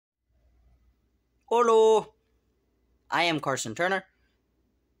Hello, I am Carson Turner,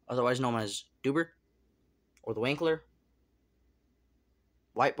 otherwise known as Duber, or the Winkler,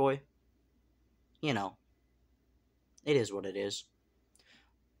 White Boy. You know, it is what it is.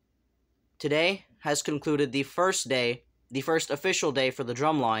 Today has concluded the first official day for the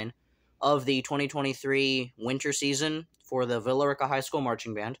drumline of the 2023 winter season for the Villa Rica High School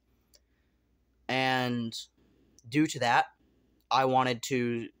Marching Band. And due to that, I wanted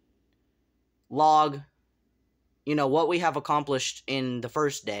to log, what we have accomplished in the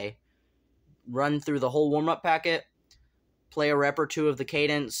first day, run through the whole warm-up packet, play a rep or two of the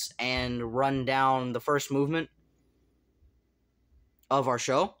cadence, and run down the first movement of our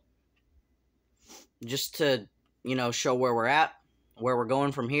show. Just to, show where we're at, where we're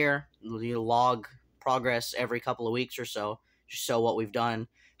going from here. Log progress every couple of weeks or so. Just show what we've done,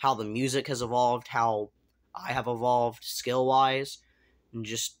 how the music has evolved, how I have evolved skill-wise, and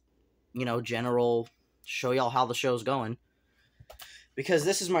just, general, show y'all how the show's going. Because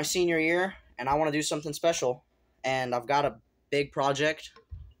this is my senior year, and I want to do something special. And I've got a big project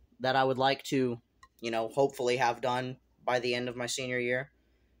that I would like to, hopefully have done by the end of my senior year.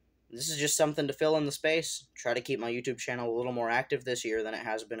 This is just something to fill in the space. Try to keep my YouTube channel a little more active this year than it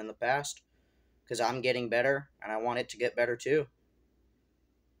has been in the past. Because I'm getting better, and I want it to get better too.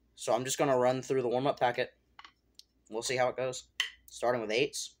 So I'm just going to run through the warm-up packet. We'll see how it goes. Starting with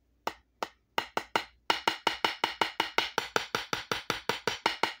 8s.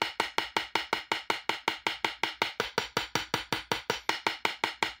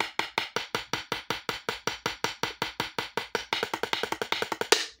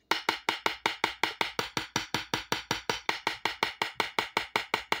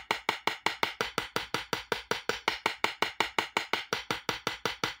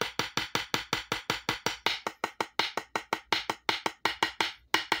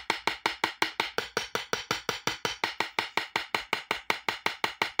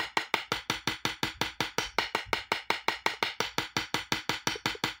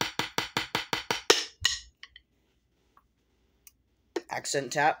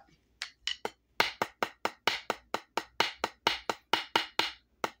 Accent tap.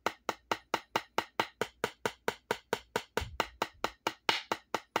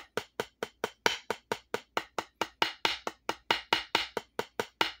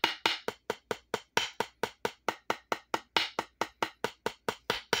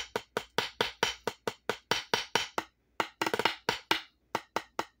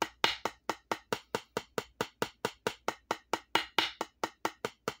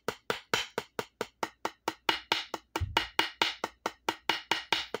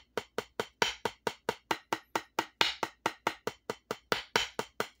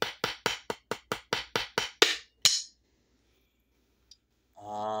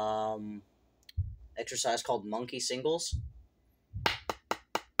 Exercise called monkey singles.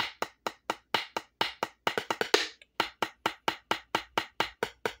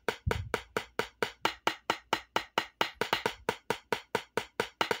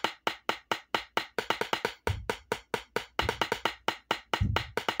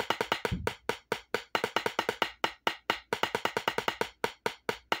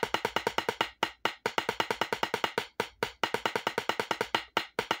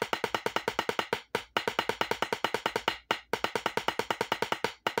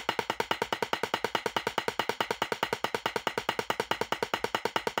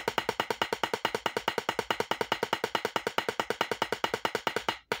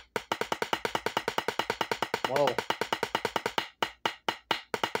 Whoa.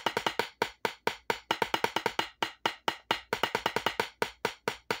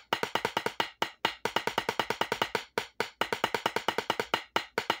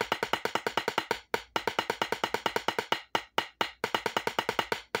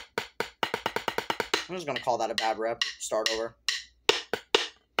 I'm just going to call that a bad rep. Start over.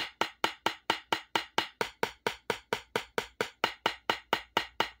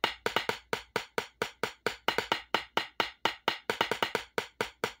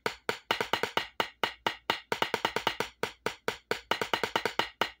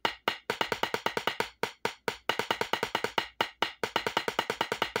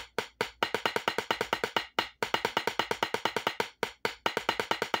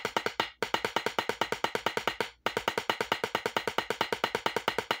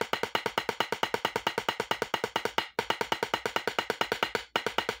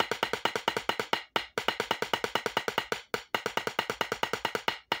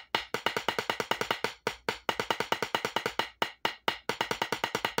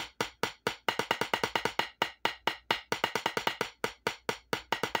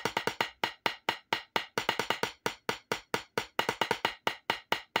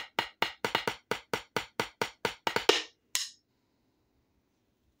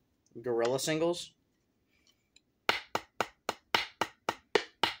 gorilla singles.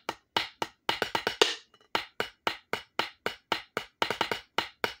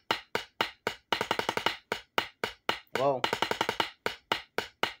 Whoa.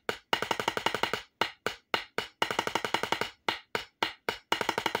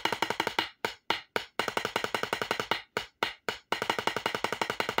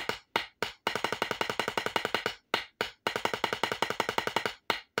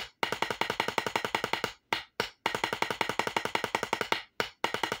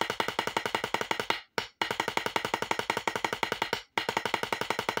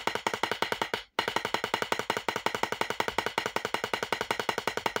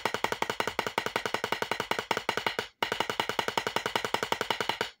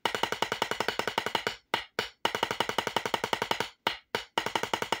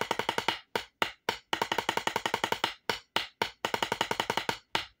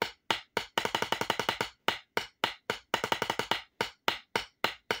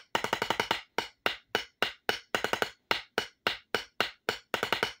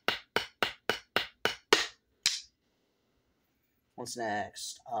 What's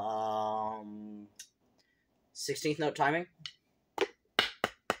next? 16th note timing.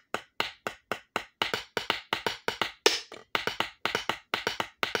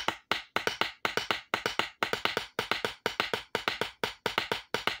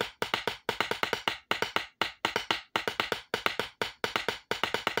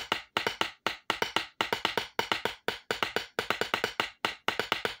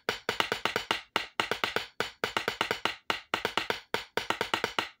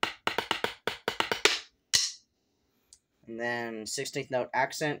 And then 16th note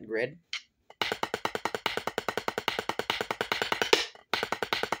accent grid.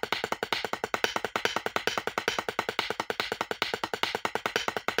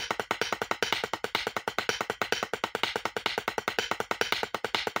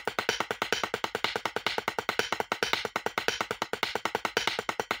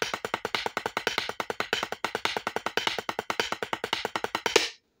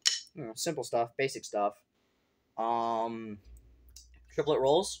 You know, simple stuff, basic stuff. Triplet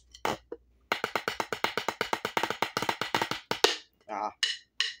rolls.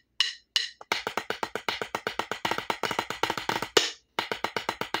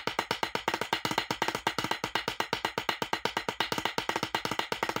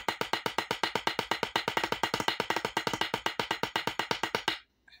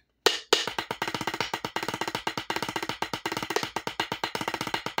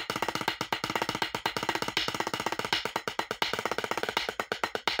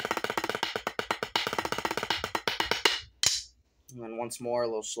 And then once more, a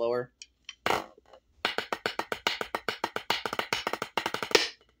little slower.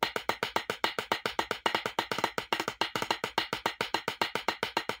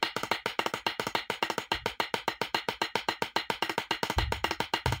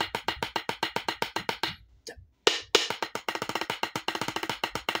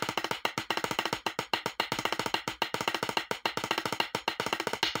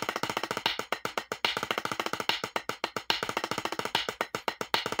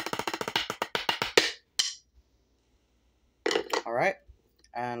 Alright,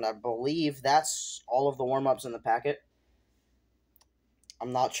 and I believe that's all of the warm-ups in the packet.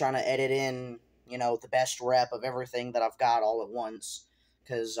 I'm not trying to edit in, you know, the best rep of everything that I've got all at once,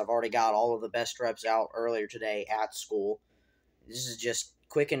 because I've already got all of the best reps out earlier today at school. This is just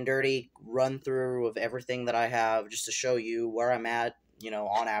quick and dirty run-through of everything that I have, just to show you where I'm at, you know,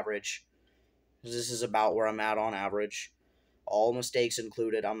 on average. This is about where I'm at on average. All mistakes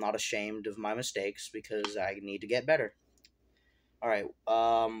included. I'm not ashamed of my mistakes, because I need to get better. Alright,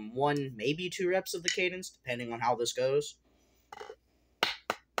 1, maybe 2 reps of the cadence, depending on how this goes.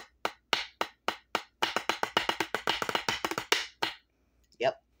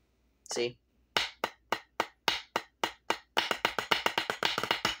 Yep. See?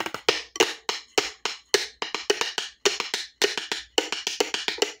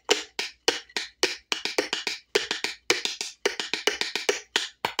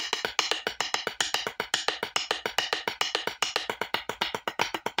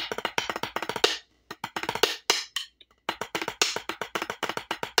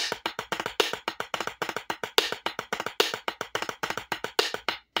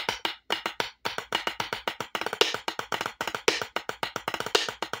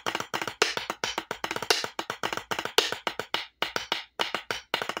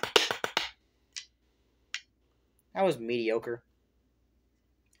 That was mediocre.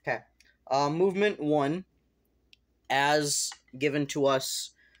 Okay. Movement 1, as given to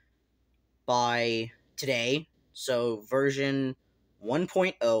us by today. So version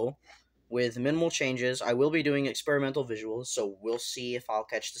 1.0 with minimal changes. I will be doing experimental visuals, so we'll see if I'll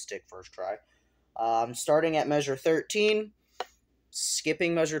catch the stick first try. Starting at measure 13,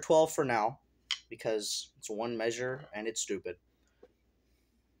 skipping measure 12 for now, because it's one measure and it's stupid.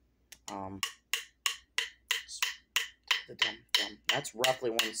 That's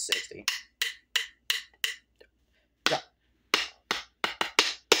roughly 160.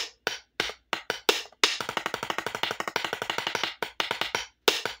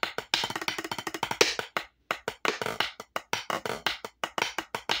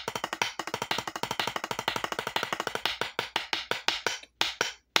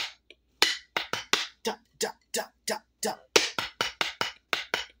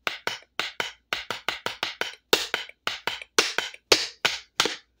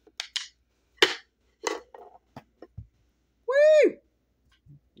 Woo!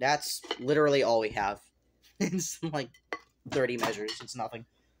 That's literally all we have. It's like 30 measures. It's nothing.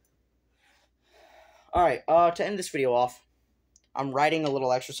 Alright, to end this video off, I'm writing a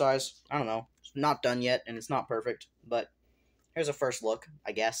little exercise. I don't know. It's not done yet, and it's not perfect, but here's a first look,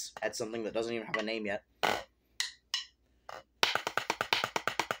 I guess, at something that doesn't even have a name yet.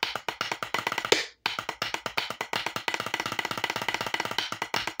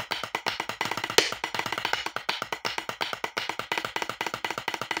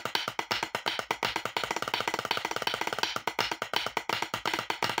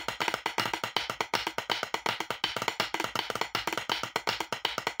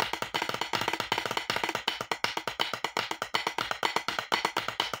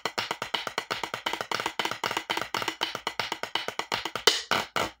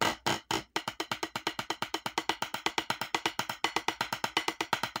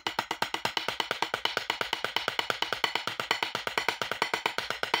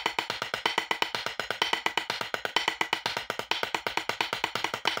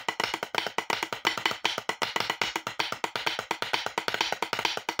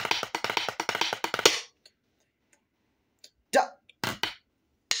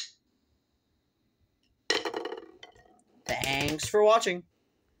 Thanks for watching.